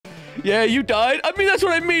Yeah, you died. I mean, that's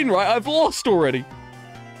what I mean, right? I've lost already.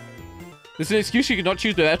 There's an excuse you could not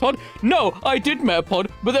choose the Metapod? No, I did Metapod,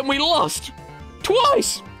 but then we lost.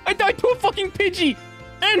 Twice! I died to a fucking Pidgey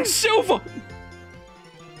and Silver!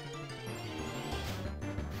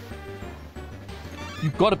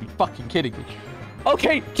 You've got to be fucking kidding me.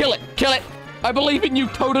 Okay, kill it, kill it! I believe in you,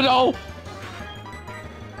 Totodile!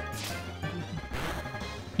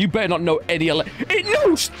 You better not know any It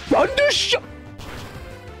knows Thundershock!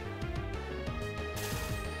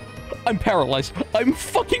 I'm paralyzed. I'm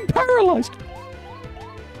fucking paralyzed!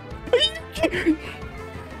 Are you kidding?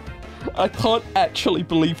 I can't actually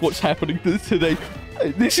believe what's happening today.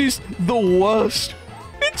 This is the worst.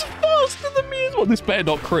 It's faster than me as well. This better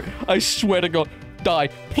not crit. I swear to God. Die.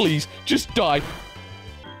 Please. Just die.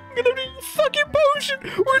 I'm gonna need a fucking potion.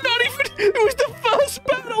 We're not even... It was the first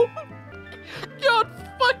battle. God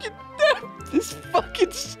fucking damn. This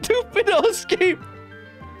fucking stupid ass game.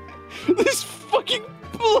 This fucking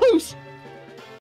blows.